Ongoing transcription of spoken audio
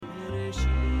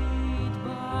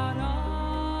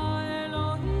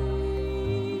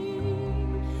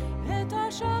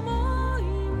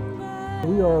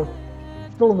We are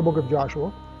still in the book of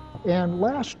Joshua, and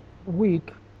last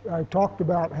week I talked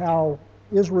about how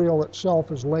Israel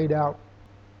itself is laid out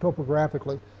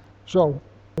topographically. So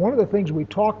one of the things we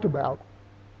talked about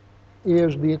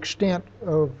is the extent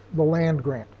of the land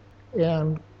grant.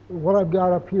 And what I've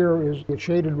got up here is a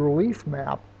shaded relief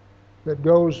map that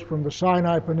goes from the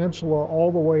Sinai Peninsula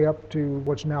all the way up to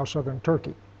what's now southern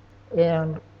Turkey.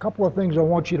 And a couple of things I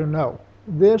want you to know.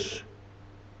 This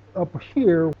up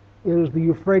here is the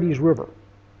Euphrates River.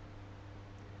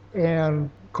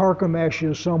 And Carchemish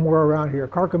is somewhere around here.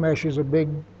 Carchemish is a big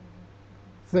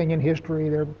thing in history.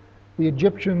 The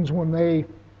Egyptians, when they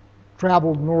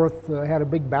traveled north, had a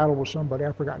big battle with somebody,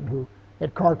 I've forgotten who,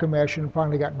 at Carchemish, and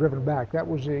finally got driven back. That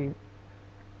was the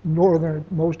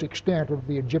northernmost extent of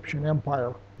the Egyptian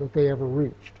empire that they ever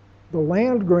reached. The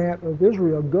land grant of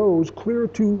Israel goes clear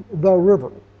to the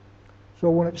river. So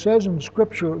when it says in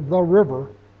Scripture, the river,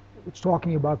 it's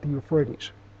talking about the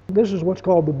Euphrates. This is what's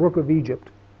called the Brook of Egypt.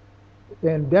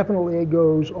 And definitely it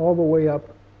goes all the way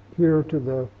up here to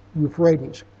the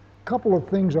Euphrates. A couple of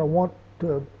things I want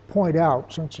to point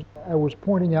out, since I was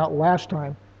pointing out last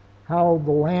time how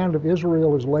the land of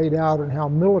Israel is laid out and how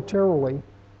militarily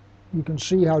you can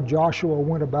see how Joshua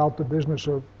went about the business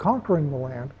of conquering the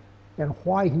land and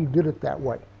why he did it that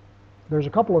way. There's a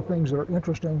couple of things that are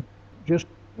interesting just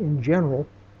in general.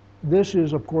 This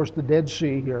is, of course, the Dead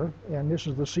Sea here, and this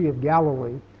is the Sea of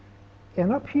Galilee.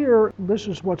 And up here, this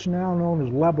is what's now known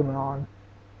as Lebanon.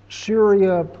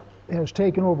 Syria has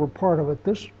taken over part of it.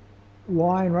 This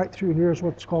line right through here is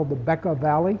what's called the Bekaa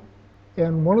Valley.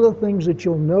 And one of the things that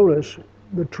you'll notice,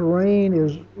 the terrain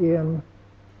is in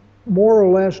more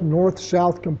or less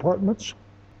north-south compartments.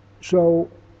 So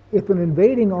if an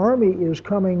invading army is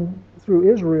coming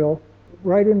through Israel,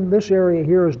 right in this area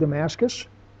here is Damascus.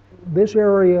 This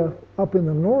area up in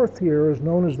the north here is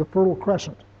known as the Fertile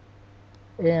Crescent.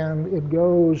 And it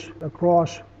goes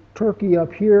across Turkey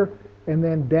up here and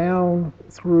then down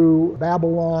through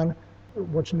Babylon,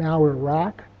 what's now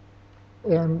Iraq.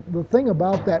 And the thing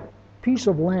about that piece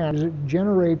of land is it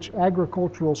generates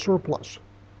agricultural surplus.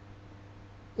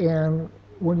 And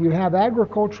when you have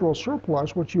agricultural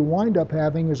surplus, what you wind up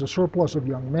having is a surplus of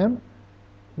young men,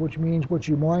 which means what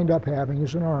you wind up having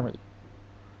is an army.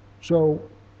 So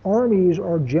armies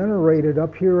are generated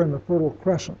up here in the Fertile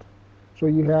Crescent. So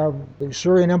you have the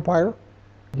Syrian Empire,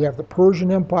 you have the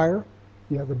Persian Empire,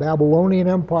 you have the Babylonian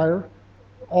Empire.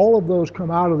 All of those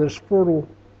come out of this Fertile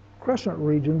Crescent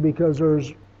region because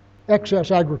there's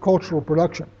excess agricultural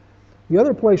production. The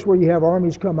other place where you have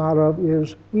armies come out of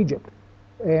is Egypt.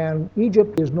 And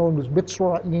Egypt is known as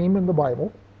Mitzrayim in the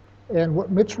Bible. And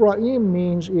what Mitzrayim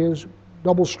means is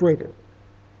double-strated.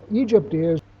 Egypt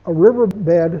is a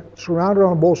riverbed surrounded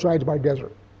on both sides by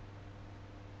desert.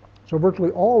 So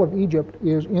virtually all of Egypt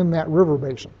is in that river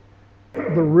basin.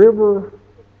 The river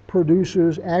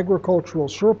produces agricultural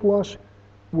surplus,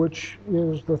 which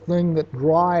is the thing that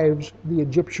drives the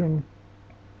Egyptian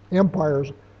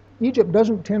empires. Egypt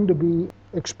doesn't tend to be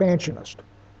expansionist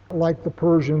like the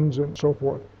Persians and so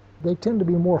forth. They tend to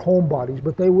be more homebodies,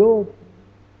 but they will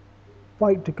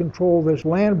fight to control this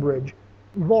land bridge.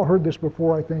 You've all heard this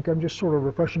before, I think. I'm just sort of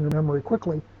refreshing your memory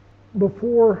quickly.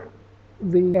 Before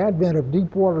the advent of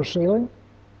deep water sailing,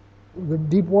 the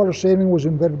deep water sailing was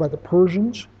invented by the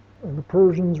Persians, and the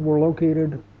Persians were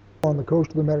located on the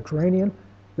coast of the Mediterranean.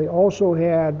 They also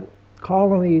had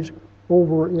colonies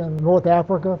over in North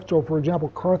Africa. So, for example,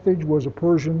 Carthage was a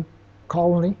Persian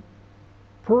colony.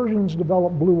 Persians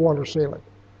developed blue water sailing,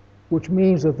 which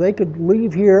means that they could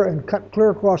leave here and cut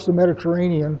clear across the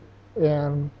Mediterranean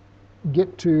and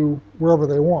get to wherever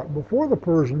they want. Before the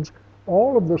Persians,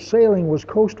 all of the sailing was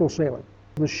coastal sailing.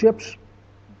 The ships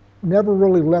never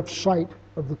really left sight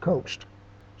of the coast.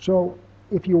 So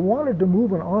if you wanted to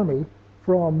move an army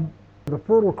from the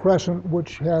Fertile Crescent,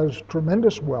 which has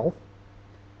tremendous wealth,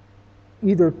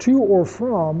 either to or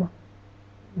from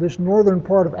this northern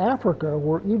part of Africa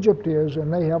where Egypt is,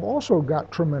 and they have also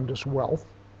got tremendous wealth,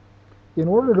 in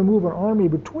order to move an army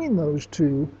between those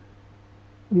two,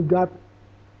 you've got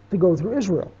to go through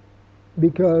Israel.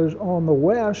 Because on the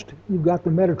west, you've got the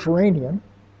Mediterranean,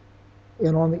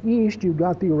 and on the east, you've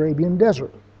got the Arabian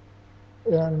Desert.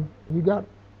 And you've got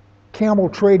camel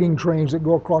trading trains that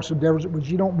go across the desert, but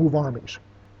you don't move armies.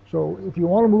 So if you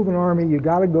want to move an army, you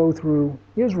got to go through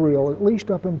Israel, at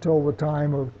least up until the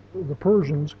time of the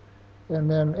Persians. And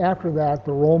then after that,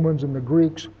 the Romans and the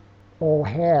Greeks all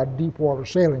had deep water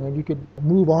sailing, and you could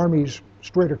move armies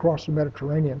straight across the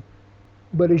Mediterranean.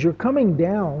 But as you're coming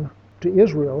down to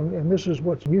Israel, and this is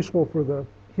what's useful for the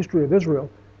history of Israel,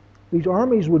 these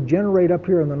armies would generate up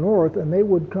here in the north, and they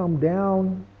would come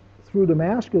down through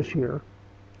Damascus here,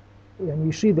 And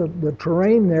you see the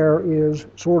terrain there is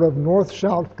sort of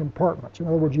north-south compartments. In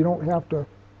other words, you don't have to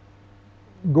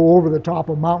go over the top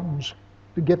of mountains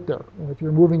to get there. And if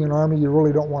you're moving an army, you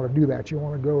really don't want to do that. You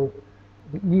want to go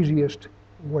the easiest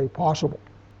way possible.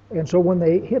 And so when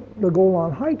they hit the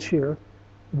Golan Heights here,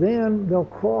 then they'll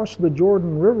cross the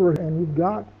Jordan River, and you've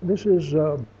got, this is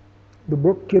the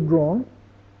brook Kidron,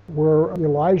 where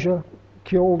Elijah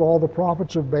killed all the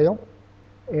prophets of Baal.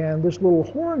 And this little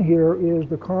horn here is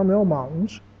the Carmel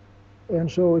Mountains. And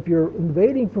so if you're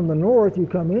invading from the north, you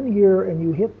come in here and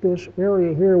you hit this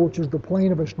area here, which is the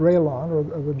plain of Esdraelon,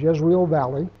 or the Jezreel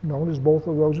Valley, known as both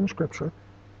of those in Scripture.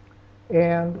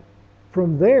 And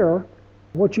from there,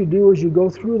 what you do is you go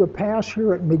through the pass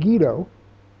here at Megiddo,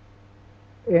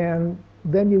 and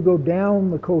then you go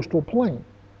down the coastal plain.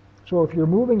 So if you're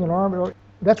moving an army,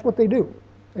 that's what they do.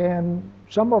 And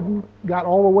some of them got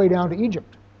all the way down to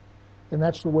Egypt, and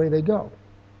that's the way they go.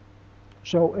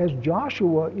 So as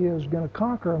Joshua is going to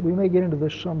conquer, we may get into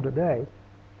this some today,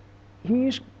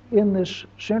 he's in this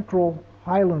central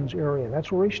highlands area.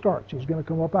 That's where he starts. He's going to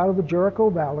come up out of the Jericho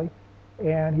Valley,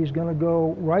 and he's going to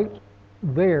go right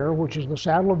there, which is the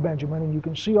Saddle of Benjamin. And you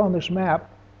can see on this map,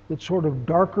 it's sort of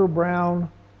darker brown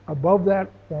above that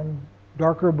and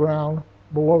darker brown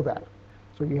below that.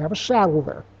 So you have a saddle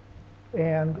there.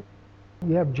 And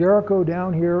you have Jericho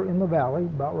down here in the valley,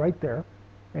 about right there.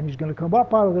 And he's going to come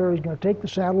up out of there, he's going to take the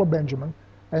Saddle of Benjamin,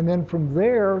 and then from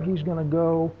there he's going to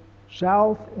go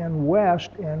south and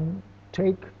west and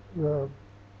take the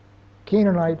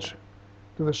Canaanites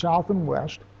to the south and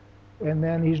west, and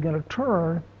then he's going to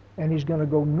turn and he's going to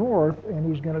go north and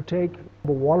he's going to take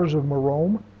the waters of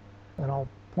Merom, and I'll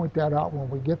point that out when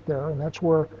we get there, and that's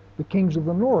where the kings of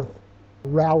the north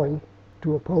rally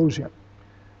to oppose him.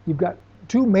 You've got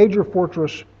two major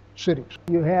fortress cities.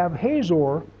 You have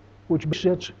Hazor, which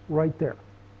sits right there.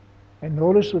 And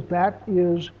notice that that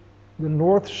is the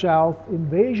north-south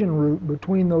invasion route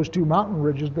between those two mountain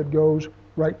ridges that goes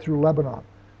right through Lebanon.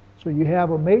 So you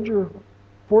have a major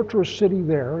fortress city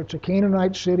there. It's a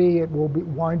Canaanite city. It will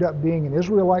wind up being an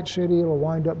Israelite city. It will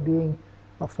wind up being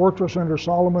a fortress under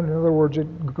Solomon. In other words,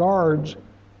 it guards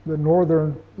the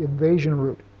northern invasion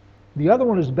route. The other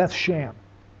one is Beth Shan.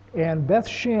 And Beth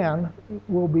Shan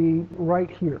will be right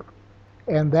here.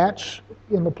 And that's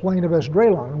in the plain of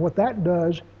Esdraelon. And what that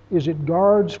does is it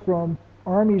guards from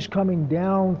armies coming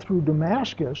down through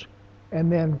Damascus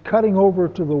and then cutting over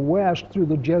to the west through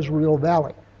the Jezreel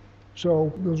Valley.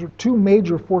 So those are two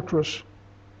major fortress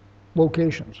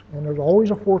locations. And there's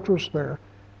always a fortress there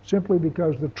simply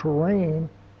because the terrain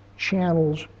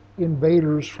channels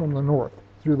invaders from the north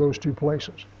through those two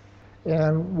places.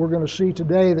 And we're going to see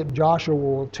today that Joshua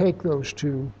will take those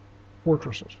two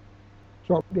fortresses.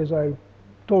 So as I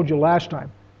told you last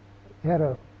time, I had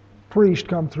a priest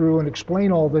come through and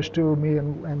explain all this to me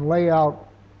and lay out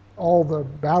all the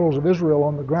battles of Israel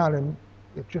on the ground, and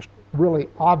it's just really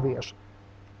obvious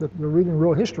that they're reading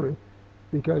real history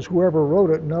because whoever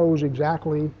wrote it knows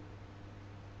exactly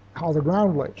how the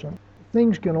ground lays. And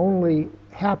things can only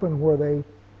happen where they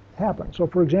happen. So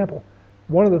for example,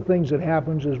 one of the things that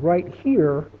happens is right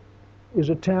here is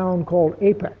a town called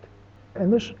Apec,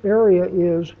 and this area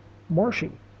is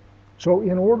marshy. So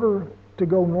in order to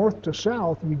go north to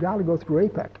south, you got to go through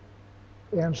Apec.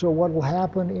 And so what will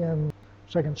happen in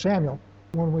 2 Samuel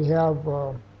when we have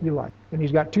Eli, and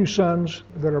he's got two sons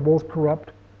that are both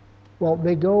corrupt, well,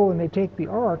 they go and they take the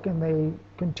ark and they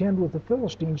contend with the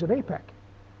Philistines at Apec,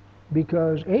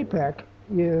 because Apec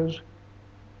is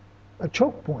a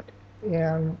choke point,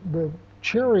 and the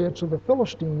chariots of the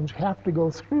Philistines have to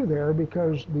go through there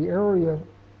because the area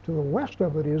to the west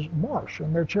of it is marsh,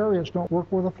 and their chariots don't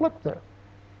work with a flip there.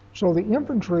 So the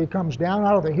infantry comes down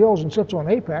out of the hills and sits on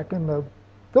Apec, and the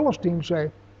Philistines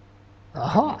say,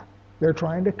 aha, they're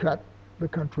trying to cut the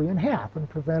country in half and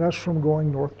prevent us from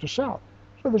going north to south.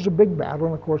 So there's a big battle,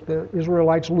 and of course the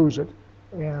Israelites lose it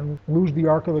and lose the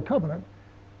Ark of the Covenant.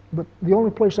 But the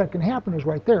only place that can happen is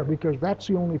right there, because that's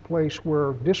the only place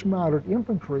where dismounted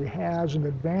infantry has an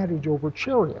advantage over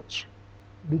chariots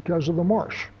because of the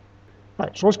marsh. All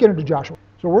right, so let's get into Joshua.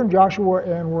 So we're in Joshua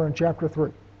and we're in chapter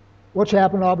 3. What's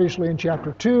happened obviously in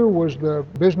chapter 2 was the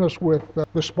business with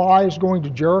the spies going to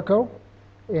Jericho,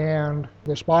 and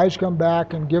the spies come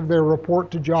back and give their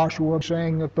report to Joshua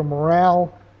saying that the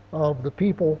morale of the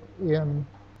people in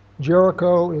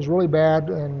Jericho is really bad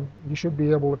and you should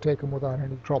be able to take them without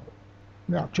any trouble.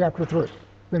 Now, chapter 3.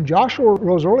 Then Joshua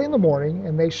rose early in the morning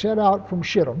and they set out from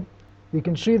Shittim. You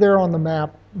can see there on the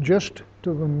map, just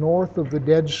to the north of the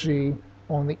Dead Sea,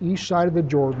 on the east side of the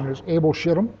Jordan, is Abel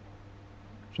Shittim.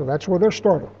 So that's where they're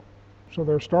starting. So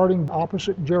they're starting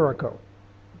opposite Jericho.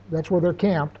 That's where they're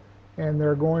camped. and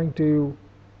they're going to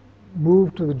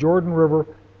move to the Jordan River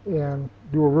and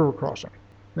do a river crossing.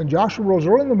 Then Joshua rose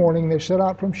early in the morning, and they set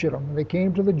out from Shittim, and they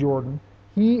came to the Jordan,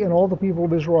 he and all the people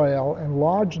of Israel, and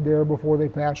lodged there before they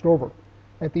passed over.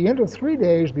 At the end of 3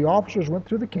 days, the officers went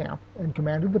through the camp and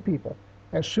commanded the people,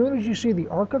 as soon as you see the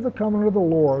ark of the covenant of the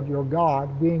Lord your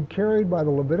God being carried by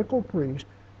the Levitical priest,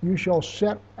 you shall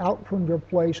set out from your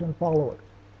place and follow it.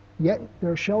 Yet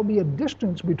there shall be a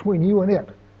distance between you and it,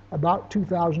 about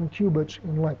 2,000 cubits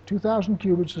in length. 2,000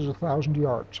 cubits is 1,000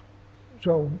 yards.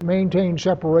 So maintain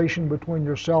separation between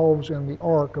yourselves and the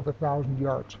ark of 1,000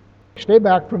 yards. Stay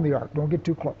back from the ark. Don't get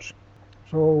too close.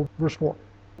 So verse 4.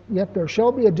 Yet there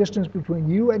shall be a distance between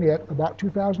you and it, about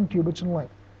 2,000 cubits in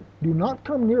length. Do not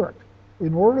come near it,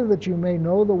 in order that you may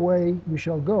know the way you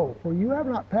shall go, for you have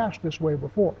not passed this way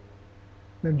before.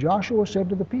 Then Joshua said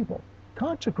to the people,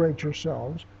 consecrate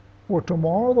yourselves, for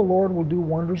tomorrow the Lord will do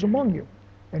wonders among you.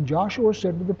 And Joshua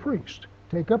said to the priests,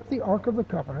 take up the ark of the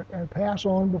covenant and pass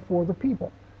on before the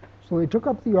people. So they took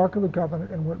up the ark of the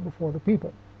covenant and went before the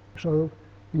people. So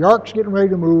the ark's getting ready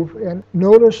to move, and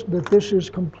notice that this is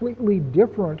completely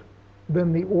different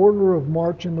than the order of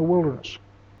march in the wilderness.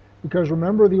 Because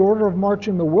remember, the order of march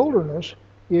in the wilderness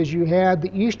is you had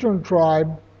the eastern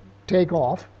tribe take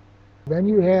off, then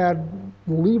you had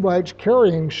the Levites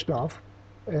carrying stuff,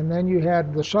 and then you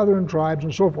had the southern tribes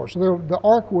and so forth. So the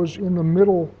ark was in the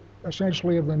middle,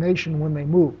 essentially, of the nation when they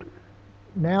moved.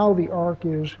 Now the ark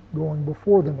is going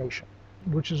before the nation,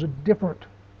 which is a different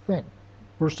thing.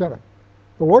 Verse 7.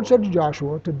 The Lord said to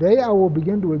Joshua, today I will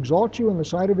begin to exalt you in the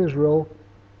sight of Israel,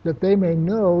 that they may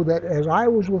know that as I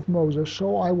was with Moses,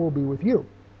 so I will be with you.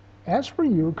 As for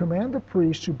you, command the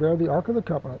priests who bear the ark of the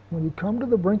covenant, when you come to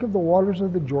the brink of the waters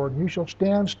of the Jordan, you shall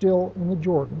stand still in the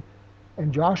Jordan.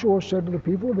 And Joshua said to the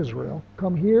people of Israel,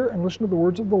 come here and listen to the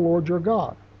words of the Lord your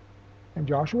God. And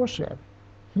Joshua said,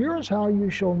 here is how you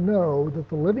shall know that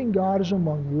the living God is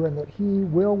among you, and that he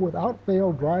will without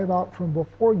fail drive out from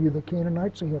before you the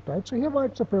Canaanites, the Hittites, the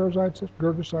Hivites, the Perizzites, the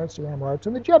Girgashites, the Amorites,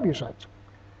 and the Jebusites.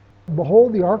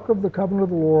 Behold, the ark of the covenant of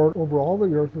the Lord over all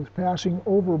the earth is passing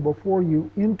over before you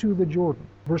into the Jordan.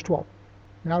 Verse 12.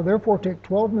 Now therefore take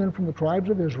 12 men from the tribes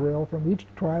of Israel, from each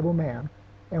tribe a man,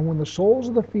 and when the soles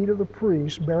of the feet of the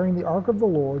priests bearing the ark of the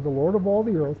Lord of all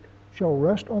the earth, shall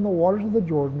rest on the waters of the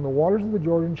waters of the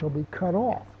Jordan shall be cut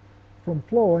off from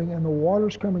flowing, and the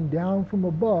waters coming down from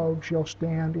above shall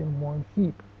stand in one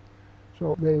heap.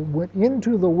 So they went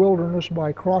into the wilderness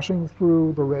by crossing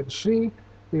through the Red Sea.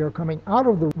 They are coming out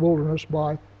of the wilderness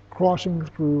by crossing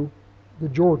through the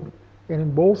Jordan. And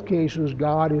in both cases,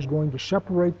 God is going to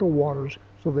separate the waters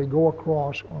so they go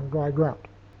across on dry ground.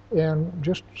 And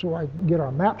just so I get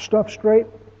our map stuff straight,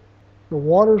 the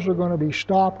waters are going to be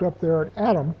stopped up there at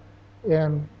Adam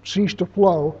and cease to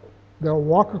flow. They'll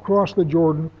walk across the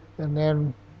Jordan, and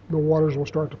then the waters will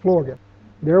start to flow again.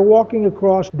 They're walking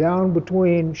across down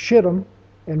between Shittim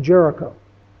and Jericho.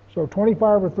 So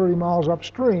 25 or 30 miles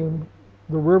upstream,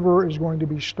 the river is going to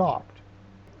be stopped.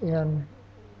 And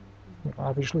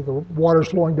obviously the water's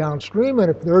flowing downstream, and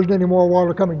if there isn't any more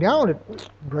water coming down, it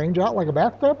drains out like a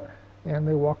bathtub, and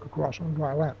they walk across on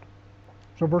dry land.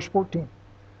 So verse 14.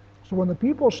 So when the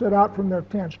people set out from their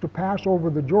tents to pass over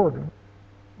the Jordan,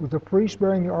 with the priests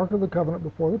bearing the ark of the covenant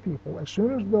before the people, as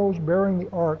soon as those bearing the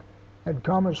ark had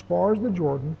come as far as the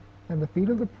Jordan, and the feet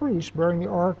of the priests bearing the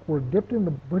ark were dipped in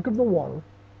the brink of the water,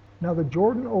 now the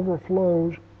Jordan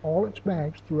overflows all its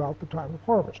banks throughout the time of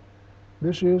harvest.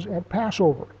 This is at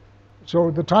Passover. So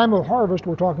at the time of harvest,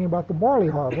 we're talking about the barley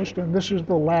harvest, and this is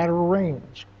the latter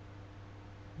rains,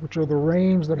 which are the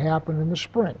rains that happen in the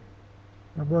spring.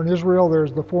 Remember, in Israel,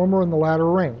 there's the former and the latter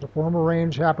rains. The former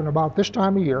rains happen about this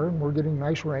time of year, and we're getting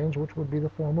nice rains, which would be the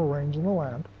former rains in the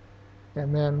land.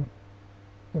 And then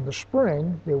in the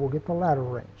spring, they will get the latter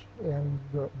rains. And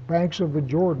the banks of the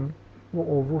Jordan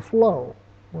will overflow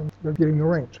when they're getting the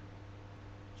rains.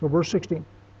 So verse 16.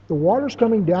 The waters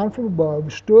coming down from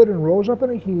above stood and rose up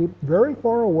in a heap very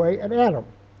far away at Adam,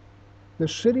 the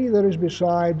city that is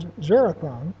beside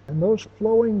Zarethan, and those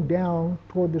flowing down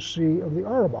toward the sea of the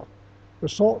Arabah. The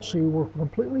salt sea were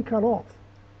completely cut off,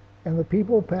 and the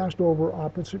people passed over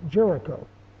opposite Jericho.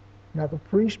 Now the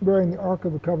priest bearing the ark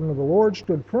of the covenant of the Lord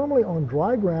stood firmly on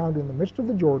dry ground in the midst of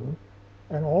the Jordan,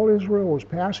 and all Israel was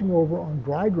passing over on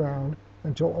dry ground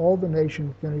until all the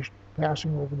nation finished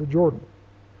passing over the Jordan.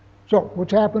 So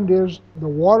what's happened is the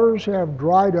waters have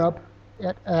dried up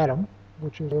at Adam,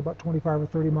 which is about 25 or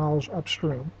 30 miles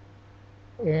upstream,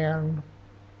 and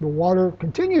the water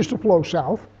continues to flow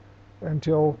south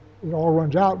until it all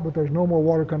runs out, but there's no more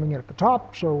water coming in at the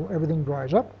top, so everything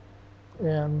dries up,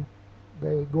 and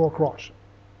they go across.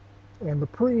 And the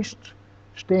priests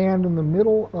stand in the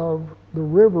middle of the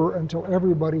river until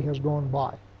everybody has gone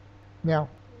by. Now,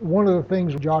 one of the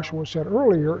things Joshua said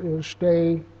earlier is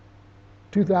stay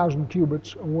 2,000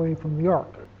 cubits away from the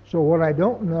ark. So what I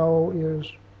don't know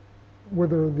is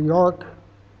whether the ark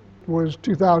was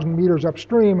 2,000 meters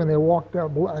upstream and they walked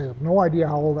out. I have no idea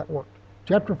how all that worked.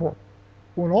 Chapter 4.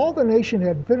 When all the nation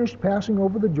had finished passing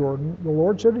over the Jordan, the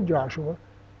Lord said to Joshua,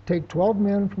 take 12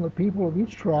 men from the people of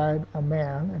each tribe, a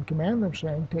man, and command them,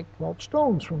 saying, take 12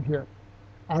 stones from here,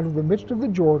 out of the midst of the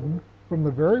Jordan, from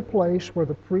the very place where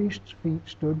the priest's feet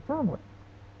stood firmly,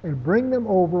 and bring them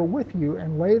over with you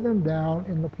and lay them down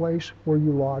in the place where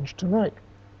you lodge tonight.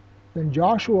 Then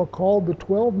Joshua called the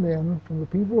 12 men from the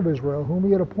people of Israel, whom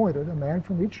he had appointed, a man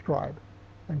from each tribe.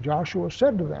 And Joshua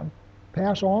said to them,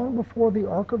 pass on before the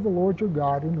ark of the Lord your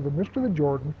God into the midst of the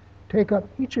Jordan. Take up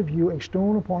each of you a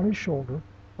stone upon his shoulder,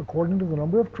 according to the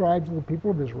number of tribes of the people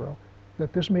of Israel,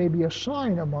 that this may be a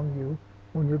sign among you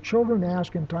when your children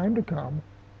ask in time to come,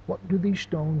 what do these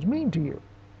stones mean to you?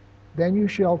 Then you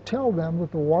shall tell them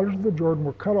that the waters of the Jordan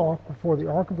were cut off before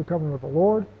the ark of the covenant of the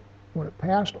Lord. When it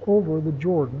passed over the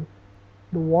Jordan,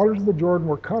 the waters of the Jordan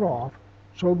were cut off,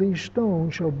 so these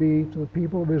stones shall be to the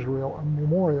people of Israel a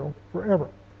memorial forever.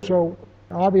 So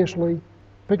obviously,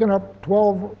 picking up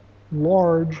 12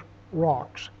 large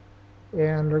rocks,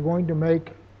 and they're going to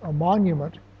make a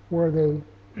monument where they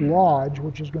lodge,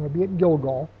 which is going to be at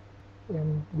Gilgal,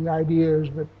 and the idea is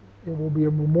that it will be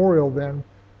a memorial then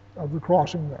of the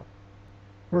crossing there.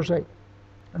 Verse 8,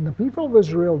 and the people of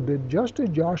Israel did just as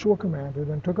Joshua commanded,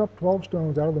 and took up 12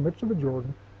 stones out of the midst of the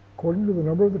Jordan, according to the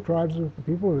number of the tribes of the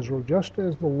people of Israel, just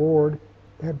as the Lord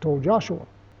had told Joshua.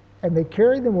 And they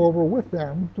carried them over with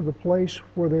them to the place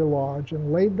where they lodged,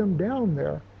 and laid them down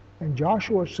there. And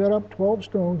Joshua set up 12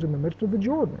 stones in the midst of the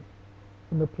Jordan,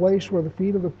 in the place where the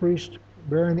feet of the priests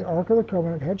bearing the Ark of the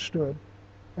Covenant had stood,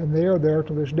 and they are there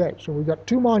to this day. So we've got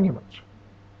two monuments.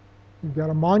 You've got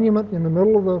a monument in the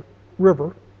middle of the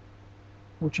river,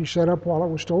 which he set up while it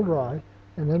was still dry,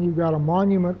 and then you've got a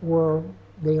monument where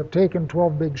they have taken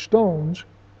 12 big stones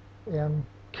and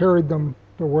carried them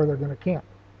to where they're going to camp.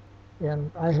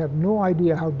 And I have no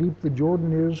idea how deep the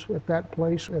Jordan is at that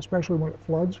place, especially when it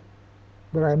floods,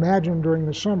 but I imagine during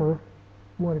the summer,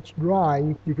 when it's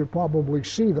dry, you could probably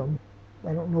see them.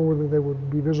 I don't know whether they would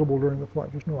be visible during the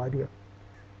flood, just no idea.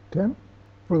 10,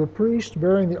 for the priest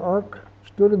bearing the ark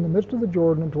stood in the midst of the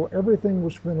Jordan until everything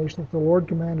was finished that the Lord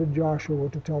commanded Joshua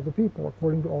to tell the people,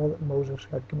 according to all that Moses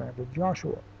had commanded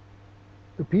Joshua.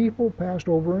 The people passed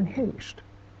over in haste,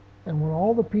 and when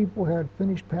all the people had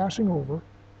finished passing over,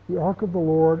 the ark of the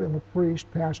Lord and the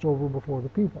priest passed over before the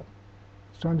people.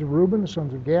 The sons of Reuben, the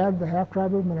sons of Gad, the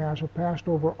half-tribe of Manasseh passed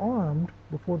over armed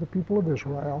before the people of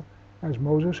Israel, as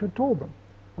Moses had told them.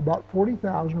 About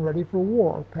 40,000 ready for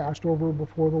war passed over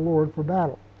before the Lord for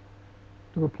battle,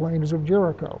 to the plains of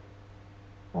Jericho.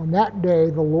 On that day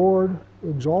the Lord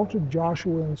exalted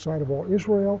Joshua in the sight of all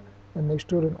Israel, and they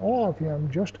stood in awe of him,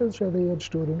 just as they had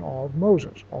stood in awe of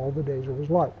Moses all the days of his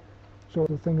life. So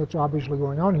the thing that's obviously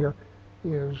going on here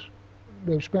is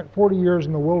they've spent 40 years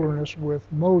in the wilderness with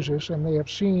Moses, and they have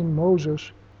seen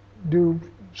Moses do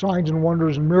signs and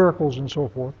wonders and miracles and so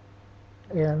forth.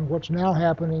 And what's now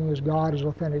happening is God is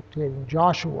authenticating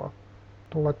Joshua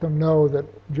to let them know that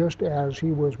just as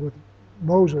he was with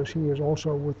Moses, he is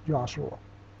also with Joshua.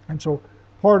 And so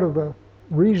part of the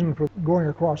reason for going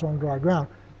across on dry ground,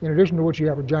 in addition to which you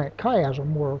have a giant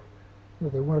chiasm where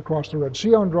they went across the Red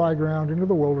Sea on dry ground into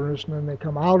the wilderness, and then they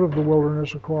come out of the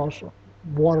wilderness across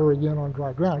water again on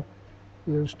dry ground,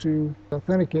 is to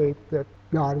authenticate that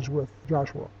God is with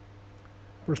Joshua.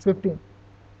 Verse 15,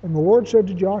 and the Lord said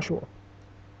to Joshua,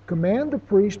 command the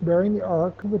priest bearing the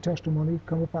ark of the testimony to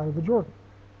come up out of the Jordan.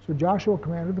 So Joshua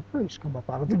commanded the priest, come up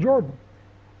out of the Jordan.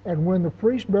 And when the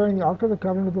priest bearing the ark of the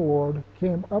covenant of the Lord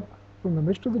came up from the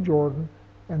midst of the Jordan,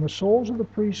 and the soles of the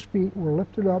priest's feet were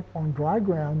lifted up on dry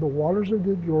ground, the waters of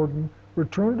the Jordan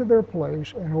returned to their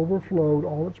place and overflowed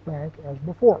all its bank as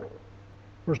before.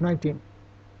 Verse 19,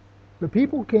 the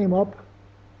people came up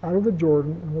out of the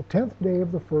Jordan on the 10th day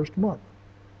of the first month.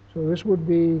 So this would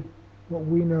be what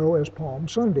we know as Palm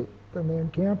Sunday. Then they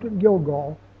encamped at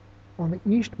Gilgal on the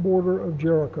east border of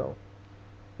Jericho.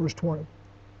 Verse 20,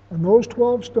 and those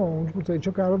 12 stones which they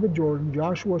took out of the Jordan,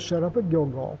 Joshua set up at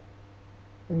Gilgal.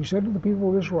 And he said to the people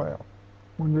of Israel,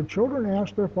 when your children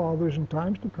ask their fathers in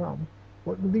times to come,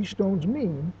 what do these stones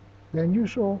mean? Then you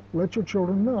shall let your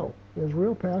children know.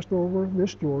 Israel passed over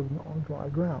this Jordan on dry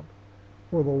ground.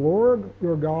 For the Lord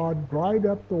your God dried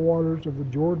up the waters of the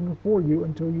Jordan for you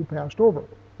until you passed over,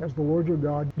 as the Lord your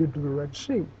God did to the Red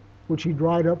Sea, which he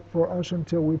dried up for us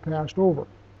until we passed over.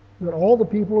 that all the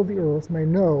people of the earth may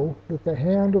know that the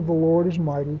hand of the Lord is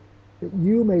mighty, that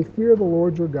you may fear the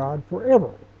Lord your God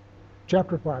forever.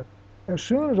 Chapter 5. As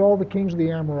soon as all the kings of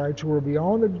the Amorites who were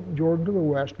beyond the Jordan to the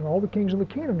west, and all the kings of the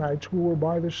Canaanites who were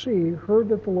by the sea, heard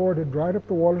that the Lord had dried up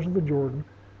the waters of the Jordan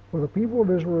for the people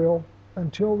of Israel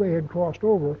until they had crossed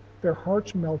over, their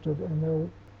hearts melted, and there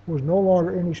was no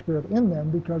longer any spirit in them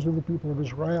because of the people of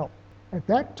Israel. At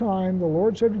that time the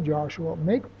Lord said to Joshua,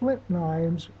 make flint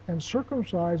knives and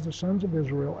circumcise the sons of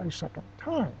Israel a second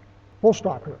time. Full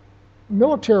stop here.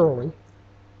 Militarily,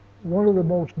 one of the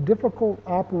most difficult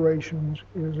operations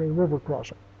is a river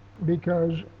crossing,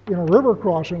 because in a river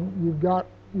crossing you've got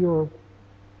your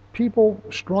people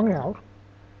strung out,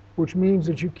 which means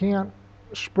that you can't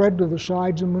spread to the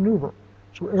sides and maneuver.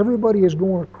 So everybody is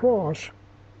going across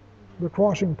the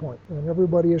crossing point, and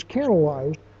everybody is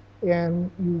canalized,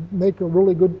 and you make a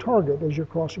really good target as you're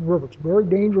crossing rivers. It's a very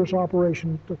dangerous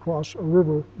operation to cross a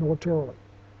river militarily.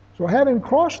 So having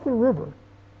crossed the river,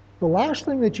 the last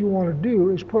thing that you want to do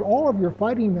is put all of your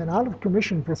fighting men out of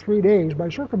commission for 3 days by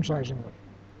circumcising them.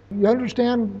 You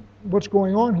understand what's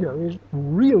going on here is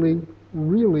really,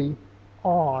 really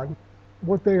odd.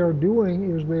 What they are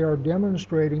doing is they are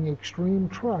demonstrating extreme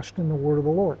trust in the word of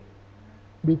the Lord.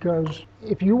 Because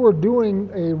if you were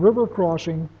doing a river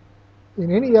crossing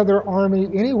in any other army,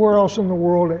 anywhere else in the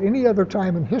world, at any other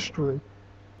time in history,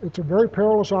 it's a very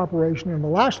perilous operation, and the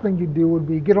last thing you do would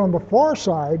be get on the far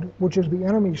side, which is the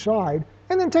enemy side,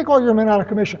 and then take all your men out of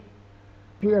commission.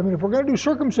 If we're going to do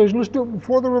circumcision, let's do it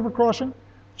before the river crossing,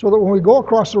 so that when we go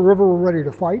across the river, we're ready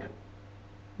to fight.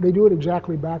 They do it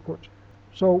exactly backwards.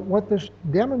 So what this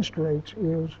demonstrates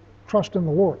is trust in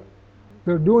the Lord.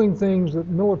 They're doing things that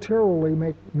militarily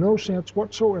make no sense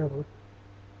whatsoever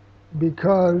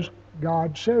because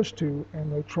God says to,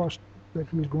 and they trust that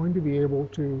he's going to be able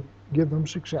to give them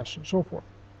success and so forth.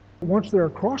 Once they're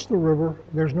across the river,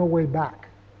 there's no way back.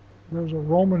 There's a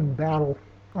Roman battle,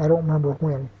 I don't remember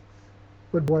when,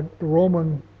 but what the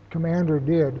Roman commander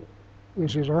did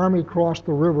is his army crossed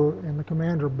the river and the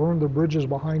commander burned the bridges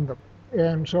behind them.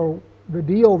 And so the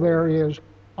deal there is,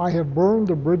 I have burned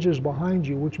the bridges behind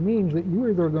you, which means that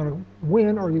you're either going to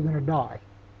win or you're going to die,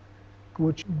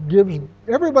 which gives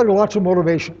everybody lots of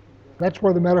motivation. That's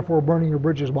where the metaphor of burning your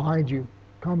bridges behind you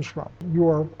comes from. You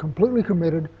are completely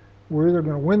committed. We're either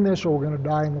going to win this or we're going to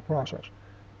die in the process.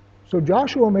 So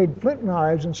Joshua made flint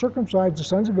knives and circumcised the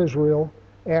sons of Israel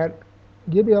at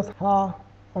Gibeath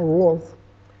ha-Aroth,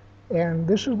 and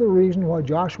this is the reason why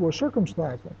Joshua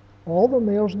circumcised them. All the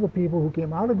males of the people who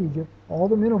came out of Egypt, all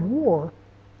the men of war,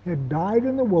 had died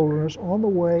in the wilderness on the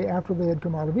way after they had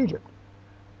come out of Egypt.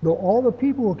 Though all the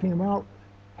people who came out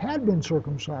had been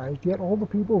circumcised, yet all the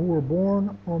people who were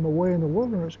born on the way in the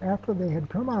wilderness after they had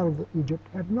come out of Egypt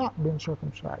had not been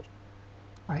circumcised.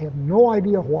 I have no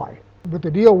idea why. But the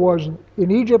deal was,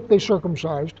 in Egypt they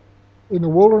circumcised, in the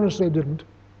wilderness they didn't,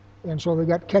 and so they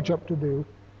got catch-up to do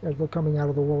as they're coming out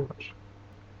of the wilderness.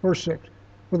 Verse 6,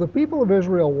 for the people of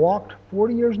Israel walked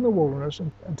 40 years in the wilderness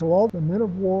until all the men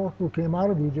of war who came out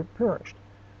of Egypt perished,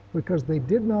 because they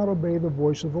did not obey the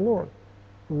voice of the Lord.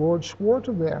 The Lord swore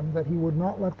to them that he would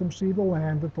not let them see the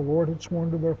land that the Lord had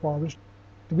sworn to their fathers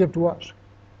to give to us.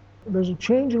 There's a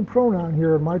change in pronoun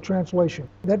here in my translation.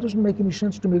 That doesn't make any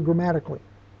sense to me grammatically.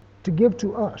 To give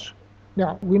to us.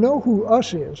 Now, we know who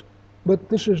us is, but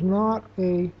this is not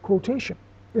a quotation.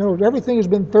 Everything has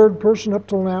been third person up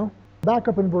till now. Back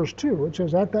up in verse 2, it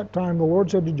says, at that time the Lord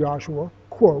said to Joshua,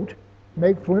 quote,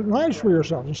 make flint knives for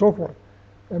yourselves, and so forth.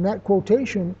 And that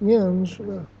quotation ends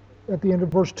at the end of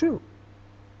verse 2.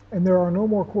 And there are no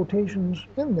more quotations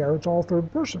in there. It's all third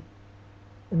person.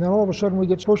 And then all of a sudden we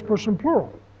get first person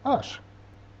plural, us.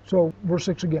 So verse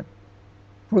 6 again.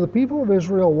 For the people of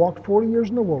Israel walked 40 years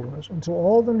in the wilderness until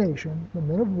all the nation, the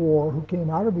men of war who came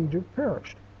out of Egypt,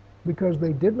 perished, because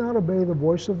they did not obey the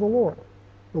voice of the Lord.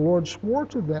 The Lord swore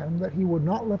to them that he would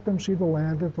not let them see the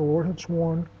land that the Lord had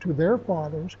sworn to their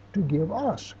fathers to give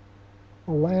us,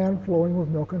 a land flowing with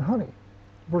milk and honey.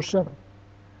 Verse 7.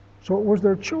 So it was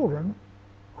their children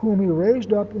whom he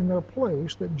raised up in their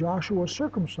place that Joshua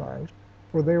circumcised,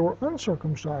 for they were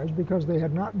uncircumcised because they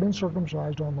had not been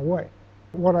circumcised on the way.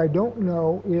 What I don't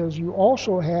know is you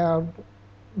also have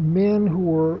men who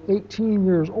were 18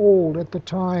 years old at the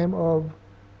time of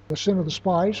the sin of the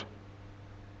spies,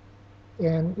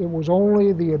 and it was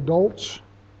only the adults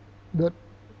that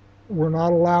were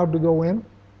not allowed to go in.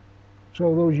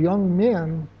 So those young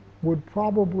men would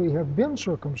probably have been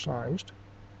circumcised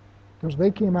because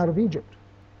they came out of Egypt.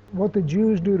 What the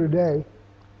Jews do today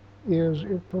is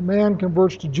if a man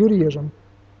converts to Judaism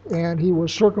and he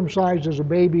was circumcised as a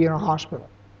baby in a hospital,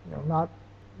 not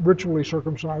ritually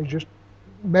circumcised, just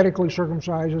medically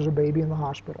circumcised as a baby in the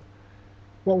hospital.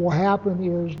 What will happen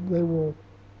is they will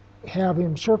have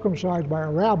him circumcised by a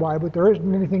rabbi, but there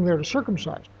isn't anything there to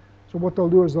circumcise. So what they'll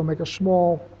do is they'll make a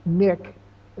small nick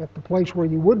at the place where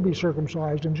you would be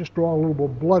circumcised and just draw a little bit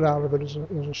of blood out of it as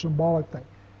a symbolic thing.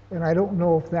 And I don't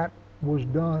know if that was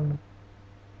done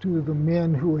to the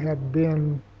men who had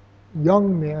been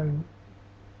young men,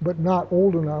 but not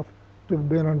old enough to have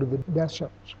been under the death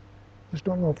sentence. Just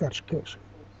don't know if that's the case.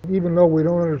 Even though we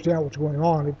don't understand what's going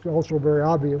on, it's also very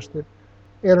obvious that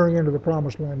entering into the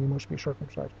promised land, you must be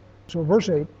circumcised. So verse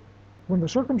 8, when the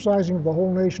circumcising of the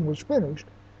whole nation was finished,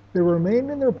 they remained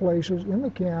in their places in the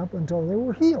camp until they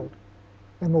were healed.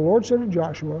 And the Lord said to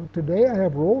Joshua, today I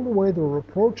have rolled away the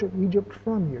reproach of Egypt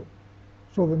from you.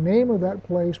 So the name of that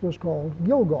place was called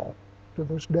Gilgal to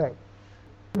this day.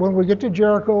 When we get to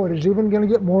Jericho, it is even going to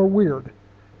get more weird.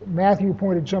 Matthew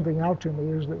pointed something out to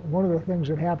me, is that one of the things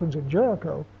that happens at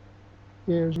Jericho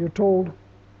is you're told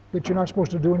that you're not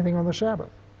supposed to do anything on the Sabbath.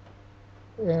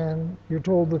 And you're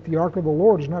told that the ark of the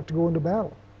Lord is not to go into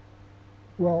battle.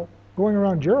 Well, going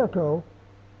around Jericho,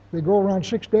 they go around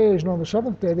 6 days, and on the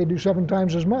seventh day they do 7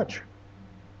 times as much.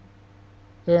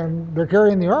 And they're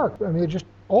carrying the ark. I mean, it's just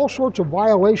all sorts of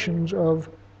violations of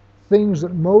things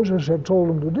that Moses had told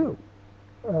them to do.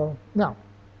 Now,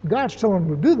 God's telling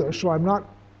them to do this, so I'm not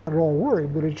at all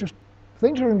worried, but it's just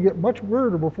things are going to get much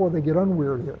weirder before they get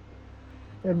unweird here.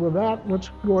 And with that, let's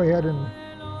go ahead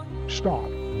and stop.